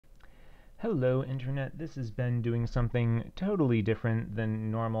Hello Internet, this is Ben doing something totally different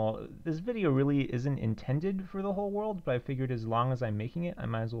than normal. This video really isn't intended for the whole world, but I figured as long as I'm making it, I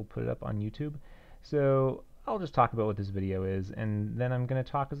might as well put it up on YouTube. So I'll just talk about what this video is, and then I'm going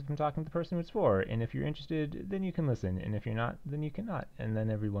to talk as if I'm talking to the person it's for. And if you're interested, then you can listen, and if you're not, then you cannot, and then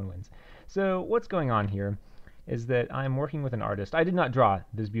everyone wins. So what's going on here is that I'm working with an artist. I did not draw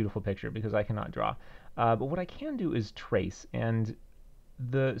this beautiful picture because I cannot draw. But what I can do is trace, and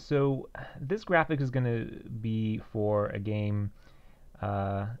so this graphic is going to be for a game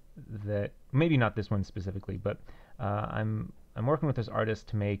uh, that maybe not this one specifically, but I'm working with this artist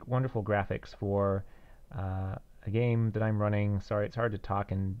to make wonderful graphics for a game that I'm running. Sorry, it's hard to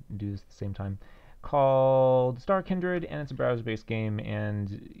talk and do this at the same time. Called StarKindred, and it's a browser-based game,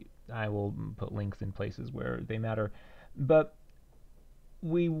 and I will put links in places where they matter. But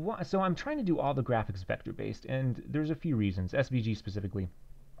so I'm trying to do all the graphics vector based, and there's a few reasons, SVG specifically.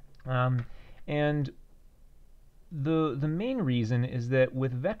 Um, and the main reason is that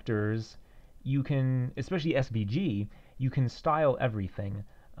with vectors, you can, especially SVG, you can style everything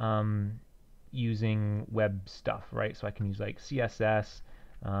using web stuff, right? So I can use like CSS.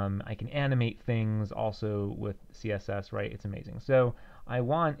 I can animate things also with CSS, right? It's amazing. So I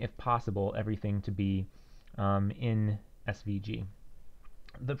want, if possible, everything to be in SVG.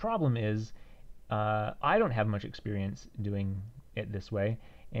 The problem is I don't have much experience doing it this way,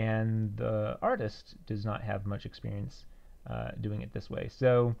 and the artist does not have much experience doing it this way.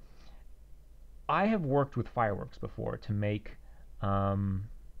 So I have worked with fireworks before to make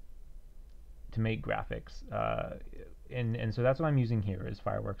graphics, and so that's what I'm using here is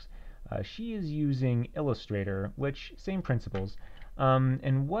fireworks. She is using Illustrator, which same principles.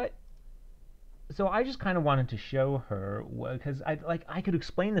 And what So I just kind of wanted to show her because I could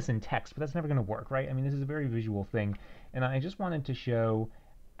explain this in text, but that's never going to work, right? I mean, this is a very visual thing, and I just wanted to show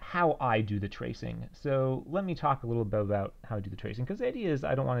how I do the tracing. So let me talk a little bit about how I do the tracing, because the idea is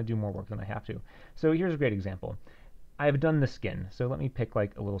I don't want to do more work than I have to. So here's a great example. I've done the skin, so let me pick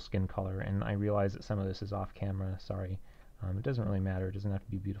like a little skin color, and I realize that some of this is off camera. Sorry, it doesn't really matter. It doesn't have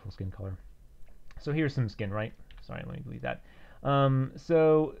to be beautiful skin color. So here's some skin, right? Sorry, let me delete that.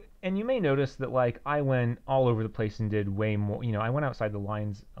 And you may notice that like I went all over the place and did way more. I went outside the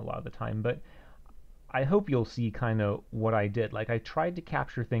lines a lot of the time, but I hope you'll see kind of what I did. Like I tried to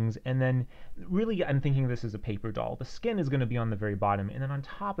capture things, and then really I'm thinking this is a paper doll. The skin is going to be on the very bottom, and then on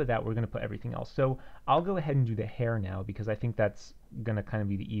top of that we're going to put everything else. So I'll go ahead and do the hair now because I think that's going to kind of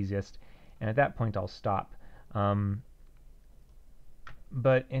be the easiest. And at that point I'll stop. And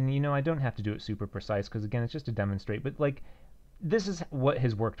I don't have to do it super precise because again it's just to demonstrate. But like this is what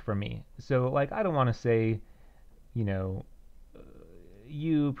has worked for me. So like I don't want to say, you know,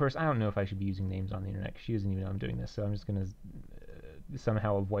 you person. I don't know if I should be using names on the internet. She doesn't even know I'm doing this, so I'm just gonna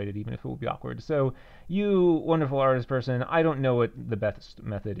somehow avoid it, even if it will be awkward. So you wonderful artist person, I don't know what the best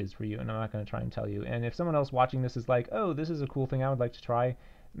method is for you, and I'm not gonna try and tell you. And if someone else watching this is like, oh, this is a cool thing I would like to try,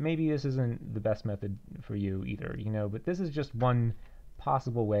 maybe this isn't the best method for you either, But this is just one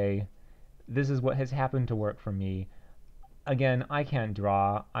possible way. This is what has happened to work for me. Again, I can't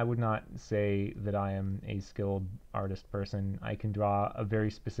draw. I would not say that I am a skilled artist person. I can draw a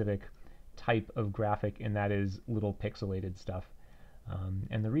very specific type of graphic, and that is little pixelated stuff.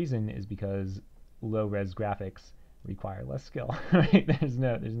 And the reason is because low-res graphics require less skill. Right? There's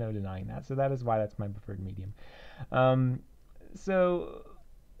no denying that. So that is why that's my preferred medium. So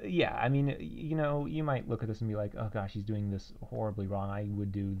yeah, I mean, you might look at this and be like, oh gosh, he's doing this horribly wrong. I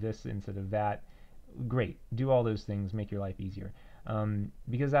would do this instead of that. Great, do all those things, make your life easier.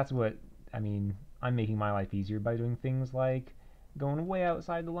 Because that's what, I mean, I'm making my life easier by doing things like going way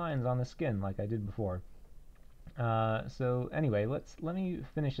outside the lines on the skin like I did before. So anyway, let me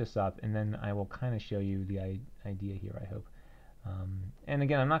finish this up, and then I will kind of show you the idea here, I hope. And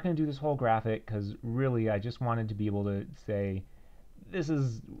again, I'm not going to do this whole graphic because really I just wanted to be able to say this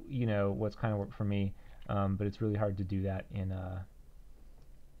is what's kind of worked for me, but it's really hard to do that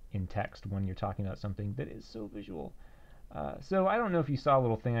in text when you're talking about something that is so visual. So I don't know if you saw a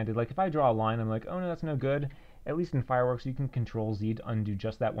little thing I did. Like if I draw a line, I'm like, oh no, that's no good. At least in Fireworks, you can Control Z to undo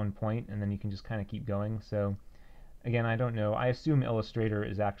just that one point, and then you can just kind of keep going. So again, I don't know. I assume Illustrator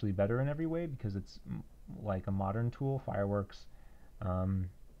is actually better in every way because it's like a modern tool. Fireworks, to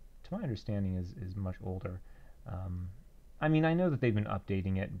my understanding, is much older. I mean, I know that they've been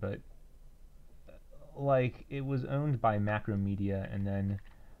updating it, but like it was owned by Macromedia, and then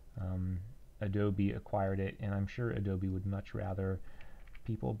Adobe acquired it, and I'm sure Adobe would much rather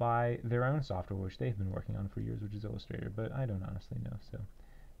people buy their own software, which they've been working on for years, which is Illustrator, but I don't honestly know, so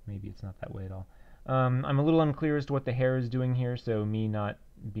maybe it's not that way at all. I'm a little unclear as to what the hair is doing here, so me not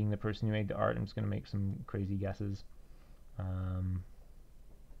being the person who made the art, I'm just going to make some crazy guesses.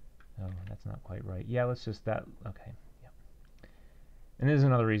 Oh, that's not quite right. Yeah, let's just that. Okay. Yeah. And this is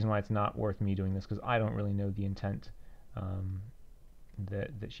another reason why it's not worth me doing this, because I don't really know the intent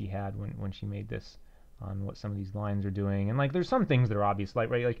that she had when she made this on what some of these lines are doing. And like, there's some things that are obvious, like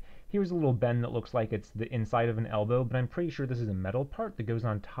right, like here's a little bend that looks like it's the inside of an elbow, but I'm pretty sure this is a metal part that goes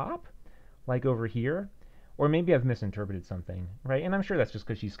on top, like over here. Or maybe I've misinterpreted something, right? And I'm sure that's just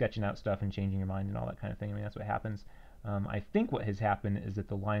because she's sketching out stuff and changing her mind and all that kind of thing. I mean, that's what happens. I think what has happened is that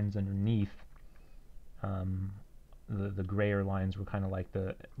the lines underneath, the grayer lines were kind of like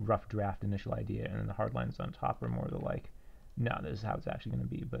the rough draft initial idea, and then the hard lines on top are more the like, no, this is how it's actually going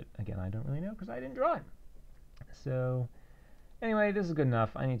to be. But again, I don't really know because I didn't draw it. So anyway, this is good enough.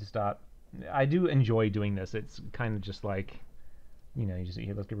 I need to stop. I do enjoy doing this. It's kind of just like, you know, you just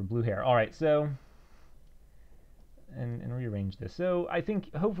here, let's give her blue hair. All right, so and rearrange this. So I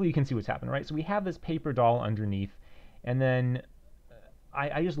think hopefully you can see what's happened, right? So we have this paper doll underneath, and then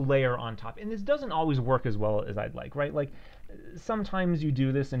I just layer on top. And this doesn't always work as well as I'd like, right? Like sometimes you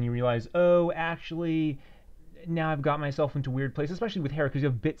do this and you realize, oh, actually, now I've got myself into weird place, especially with hair, because you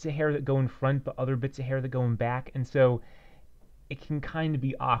have bits of hair that go in front, but other bits of hair that go in back. And so it can kind of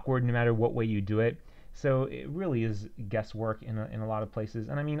be awkward no matter what way you do it. So it really is guesswork in a lot of places.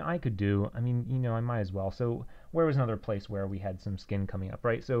 And I mean, you know, I might as well. So where was another place where we had some skin coming up,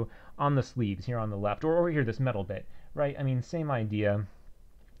 right? So on the sleeves here on the left, or here, this metal bit, right? I mean, same idea.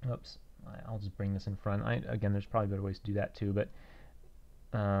 Oops, I'll just bring this in front. Again, there's probably better ways to do that too, but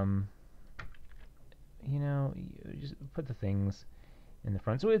you know, you just put the things in the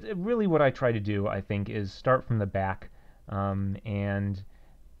front. So it's really what I try to do, I think, is start from the back, and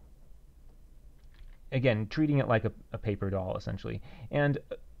again, treating it like a paper doll, essentially. And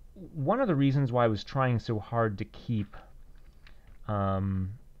one of the reasons why I was trying so hard to keep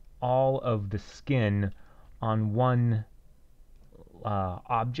all of the skin on one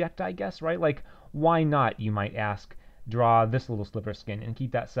object, I guess, right? Like, why not, you might ask, draw this little sliver of skin and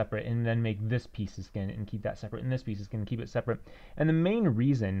keep that separate, and then make this piece of skin and keep that separate, and this piece of skin and keep it separate. And the main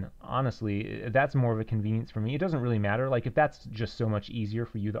reason, honestly, that's more of a convenience for me. It doesn't really matter. Like, if that's just so much easier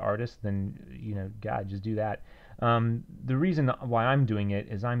for you, the artist, then, you know, God, just do that. The reason why I'm doing it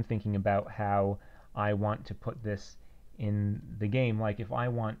is I'm thinking about how I want to put this in the game. Like, if I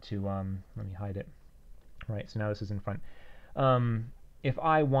want to, let me hide it. Right, so now this is in front. If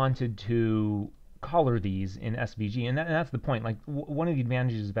I wanted to color these in SVG, and that's the point. Like, one of the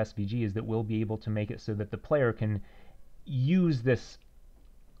advantages of SVG is that we'll be able to make it so that the player can use this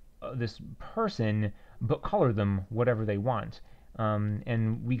person, but color them whatever they want.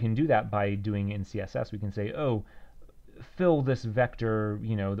 And we can do that by doing in CSS. We can say, oh, fill this vector,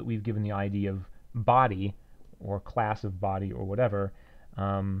 you know, that we've given the ID of body or class of body or whatever.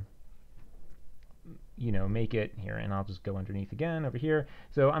 You know, make it here, and I'll just go underneath again over here.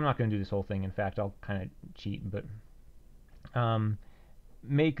 So I'm not going to do this whole thing. In fact, I'll kind of cheat, but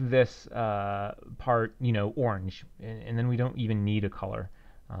make this part, you know, orange, and then we don't even need a color.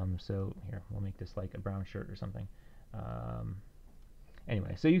 So here, we'll make this like a brown shirt or something.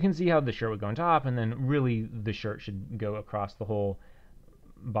 Anyway, so you can see how the shirt would go on top, and then really the shirt should go across the whole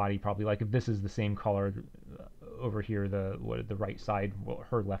body, probably. Like, if this is the same color over here, the right side, well,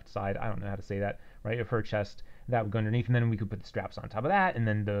 her left side, I don't know how to say that, right, of her chest, that would go underneath, and then we could put the straps on top of that, and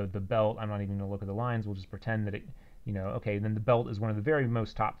then the belt, I'm not even going to look at the lines, we'll just pretend that it, you know, okay, then the belt is one of the very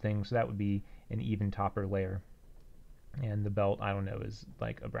most top things, so that would be an even topper layer, and the belt, I don't know, is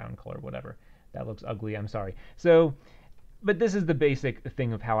like a brown color, whatever. That looks ugly, I'm sorry. So, but this is the basic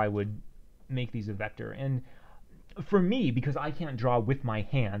thing of how I would make these a vector, and for me, because I can't draw with my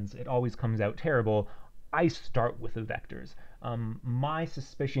hands, it always comes out terrible, I start with the vectors. My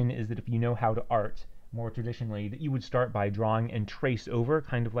suspicion is that if you know how to art more traditionally, that you would start by drawing and trace over,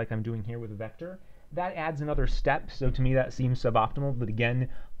 kind of like I'm doing here with a vector. That adds another step, so to me that seems suboptimal, but again,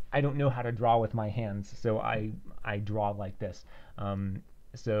 I don't know how to draw with my hands, so I draw like this.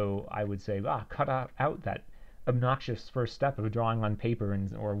 So I would say, cut out that obnoxious first step of drawing on paper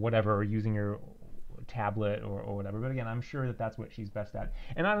or whatever, or using your tablet or whatever. But again, I'm sure that that's what she's best at.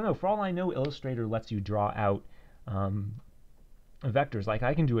 And I don't know, for all I know, Illustrator lets you draw out vectors. Like,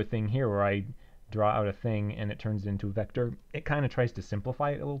 I can do a thing here where I draw out a thing and it turns it into a vector. It kind of tries to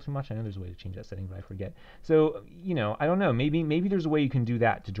simplify it a little too much. I know there's a way to change that setting, but I forget. So, you know, I don't know. Maybe there's a way you can do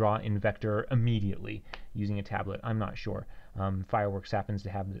that to draw in vector immediately using a tablet. I'm not sure. Fireworks happens to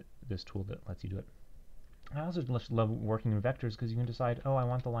have this tool that lets you do it. I also just love working in vectors because you can decide, oh, I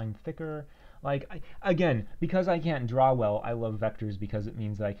want the line thicker. Like, again, because I can't draw well, I love vectors because it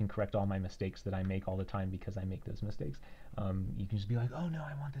means that I can correct all my mistakes that I make all the time because I make those mistakes. You can just be like, oh no,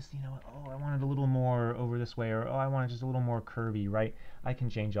 I want this, oh, I want it a little more over this way, or oh, I want it just a little more curvy, right? I can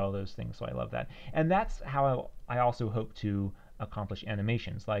change all those things, so I love that. And that's how I also hope to accomplish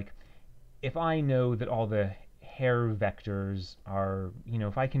animations. Like, if I know that all the hair vectors are,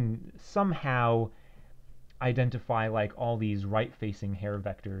 if I can somehow identify like all these right-facing hair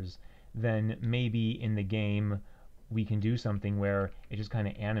vectors, then maybe in the game we can do something where it just kind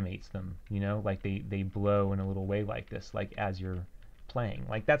of animates them, like they blow in a little way like this, like as you're playing.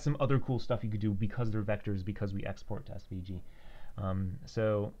 Like that's some other cool stuff you could do because they're vectors, because we export to SVG.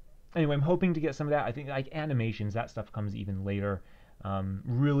 So anyway, I'm hoping to get some of that. I think like animations, that stuff comes even later.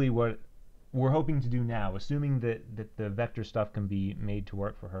 Really what we're hoping to do now, assuming that the vector stuff can be made to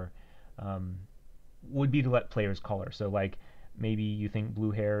work for her, would be to let players color. So like maybe you think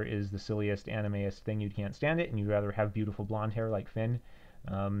blue hair is the silliest animeist thing, you can't stand it, and you'd rather have beautiful blonde hair like Finn,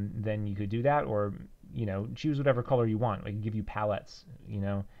 then you could do that, or choose whatever color you want. I could give you palettes.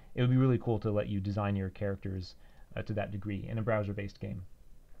 It would be really cool to let you design your characters to that degree in a browser-based game.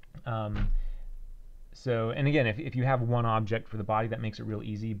 So, and again, if you have one object for the body, that makes it real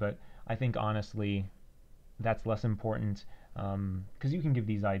easy, but I think honestly that's less important, because you can give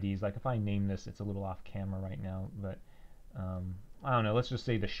these IDs. Like if I name this, it's a little off camera right now, but I don't know, let's just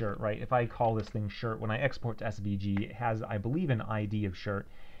say the shirt, right? If I call this thing shirt, when I export to SVG, it has, I believe, an ID of shirt,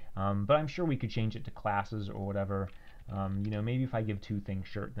 but I'm sure we could change it to classes or whatever. Maybe if I give two things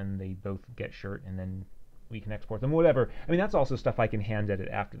shirt, then they both get shirt, and then we can export them, whatever. I mean, that's also stuff I can hand edit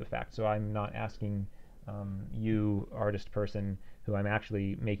after the fact, so I'm not asking you, artist person, who I'm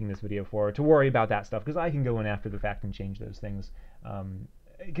actually making this video for, to worry about that stuff, because I can go in after the fact and change those things.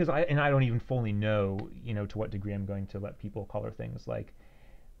 Because I don't even fully know, to what degree I'm going to let people color things. Like,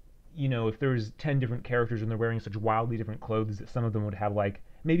 if there's 10 different characters and they're wearing such wildly different clothes that some of them would have, like,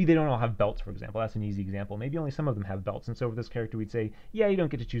 maybe they don't all have belts, for example. That's an easy example. Maybe only some of them have belts. And so for this character, we'd say, yeah, you don't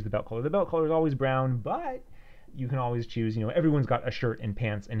get to choose the belt color. The belt color is always brown, but you can always choose, everyone's got a shirt and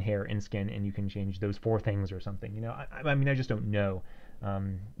pants and hair and skin, and you can change those 4 things or something. I mean, I just don't know.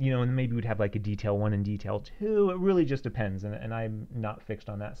 And maybe we'd have like a detail 1 and detail 2. It really just depends, and I'm not fixed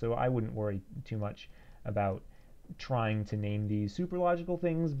on that, so I wouldn't worry too much about trying to name these super logical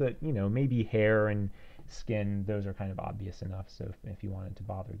things, but maybe hair and skin, those are kind of obvious enough, so if you wanted to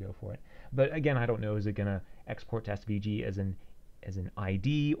bother, go for it. But again, I don't know, is it going to export to SVG as an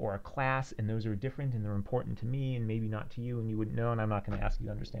ID or a class, and those are different and they're important to me and maybe not to you, and you wouldn't know, and I'm not going to ask you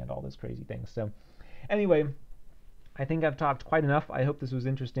to understand all those crazy things. So anyway, I think I've talked quite enough. I hope this was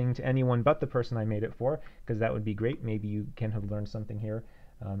interesting to anyone but the person I made it for, because that would be great. Maybe you can have learned something here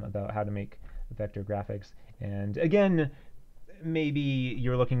about how to make vector graphics. And again, maybe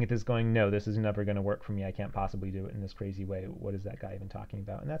you're looking at this going, no, this is never going to work for me. I can't possibly do it in this crazy way. What is that guy even talking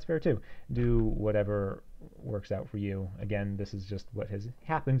about? And that's fair too. Do whatever works out for you. Again, this is just what has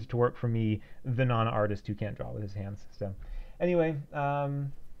happened to work for me, the non-artist who can't draw with his hands. So anyway,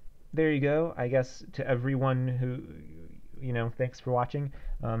 there you go. I guess to everyone who, thanks for watching.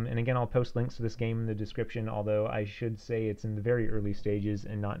 And again, I'll post links to this game in the description, although I should say it's in the very early stages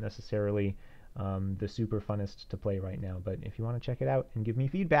and not necessarily the super funnest to play right now. But if you want to check it out and give me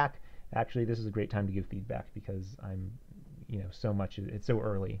feedback, actually this is a great time to give feedback, because I'm, it's so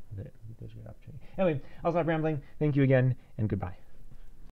early that there's a good opportunity. Anyway, I'll stop rambling. Thank you again, and goodbye.